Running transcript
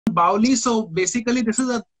Baolis. So basically, this is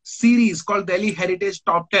a series called Delhi Heritage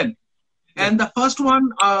Top 10. And the first one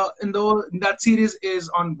in that series is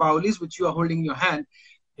on Baolis, which you are holding in your hand.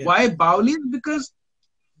 Why Baolis? Because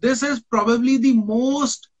this is probably the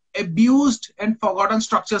most abused and forgotten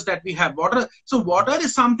structures that we have. Water. So water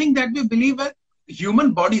is something that we believe that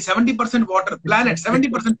human body, 70% water, planet,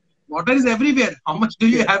 70% water is everywhere. How much do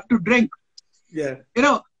you have to drink? You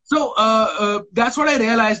know, so that's what I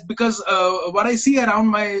realized, because what I see around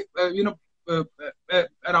my,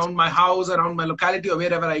 around my house, around my locality, or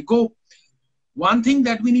wherever I go, one thing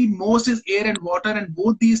that we need most is air and water, and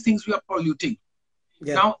both these things we are polluting.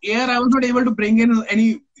 Now, air, I was not able to bring in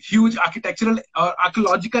any huge architectural or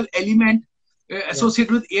archaeological element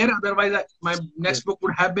associated with air. Otherwise, my next book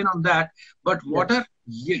would have been on that. But water,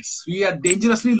 yes, we are dangerously